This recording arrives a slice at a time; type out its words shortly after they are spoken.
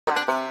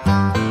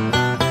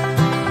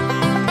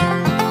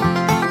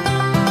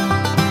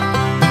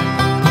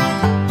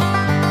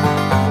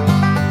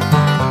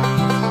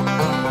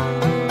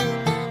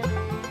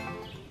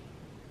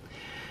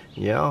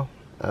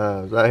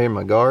I was out here in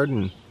my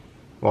garden,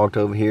 walked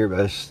over here by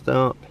this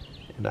stump,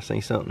 and I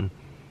seen something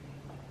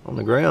on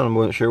the ground. I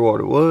wasn't sure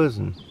what it was,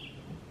 and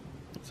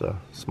it's a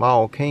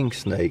small king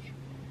snake,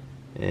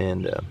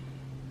 and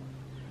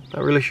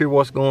not really sure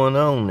what's going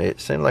on.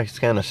 It seems like it's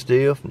kind of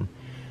stiff, and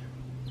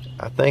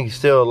I think it's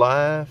still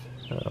alive.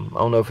 I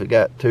don't know if it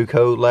got too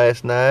cold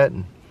last night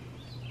and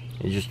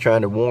it's just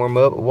trying to warm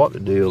up, or what the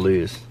deal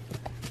is.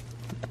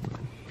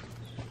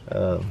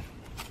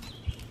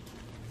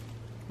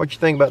 What you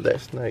think about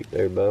that snake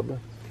there, Bubba?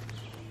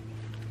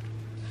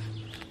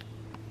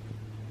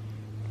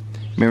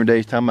 Remember they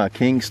was talking about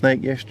king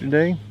snake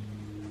yesterday?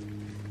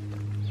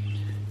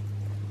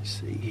 Let's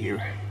see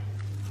here.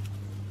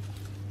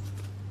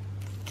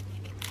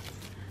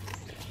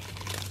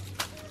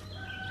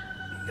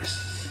 Let's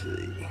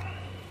see.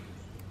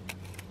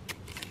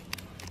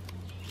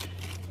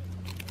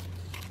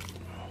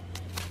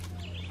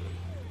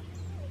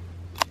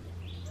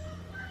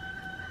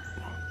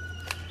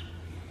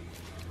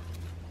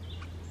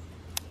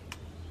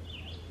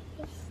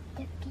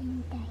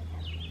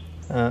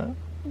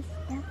 He's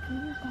stuck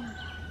in there.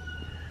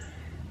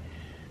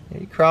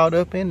 He crawled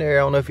up in there.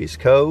 I don't know if he's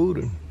cold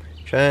and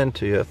trying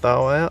to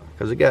thaw out,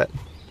 because it got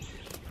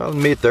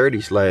probably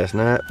mid-30s last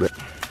night, but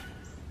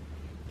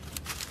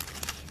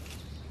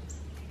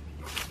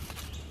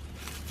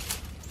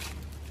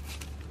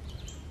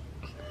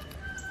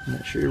I'm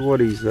not sure what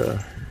his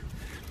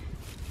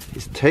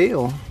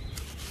tail.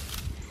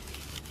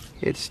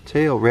 Its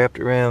tail wrapped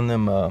around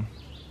them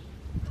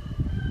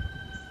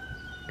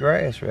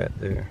grass right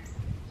there.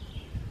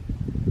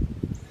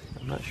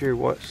 I'm not sure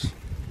what's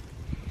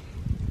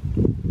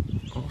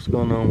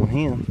going on with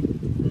him.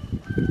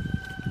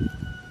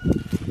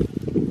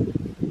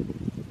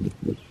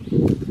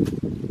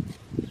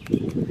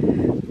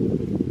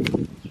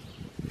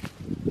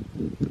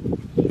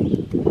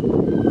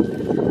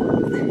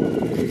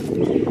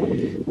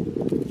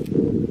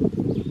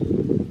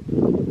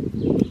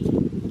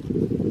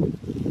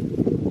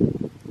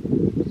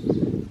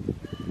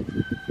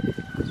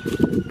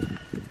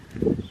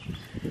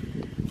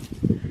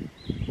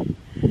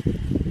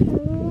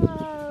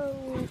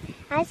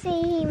 I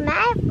see his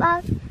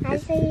mouth. I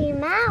see his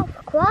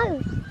mouth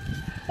closed.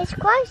 It's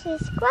closed.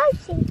 It's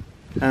closing.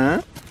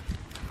 Huh?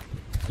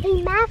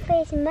 His mouth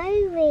is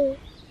moving.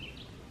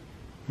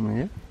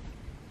 Yeah.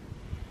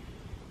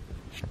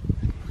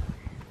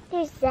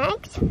 Is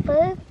that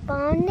food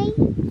funny?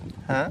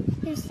 Huh?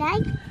 Is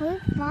that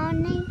food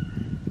funny?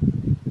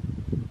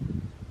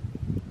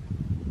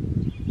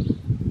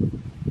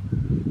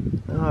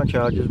 Alright,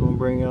 y'all, just want to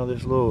bring y'all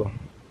this little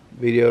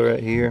video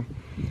right here.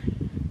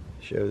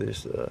 Show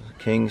this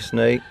king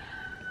snake.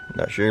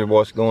 Not sure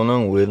what's going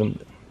on with him.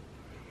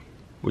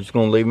 We're just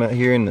gonna leave him out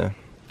here in the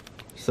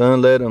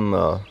sun, let him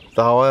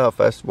thaw out if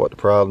that's what the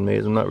problem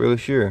is. I'm not really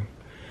sure.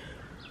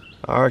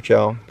 Alright,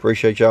 y'all,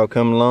 appreciate y'all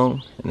coming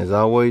along, and as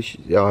always,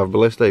 y'all have a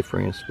blessed day,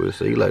 friends. We'll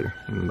see you later.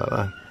 Bye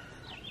bye.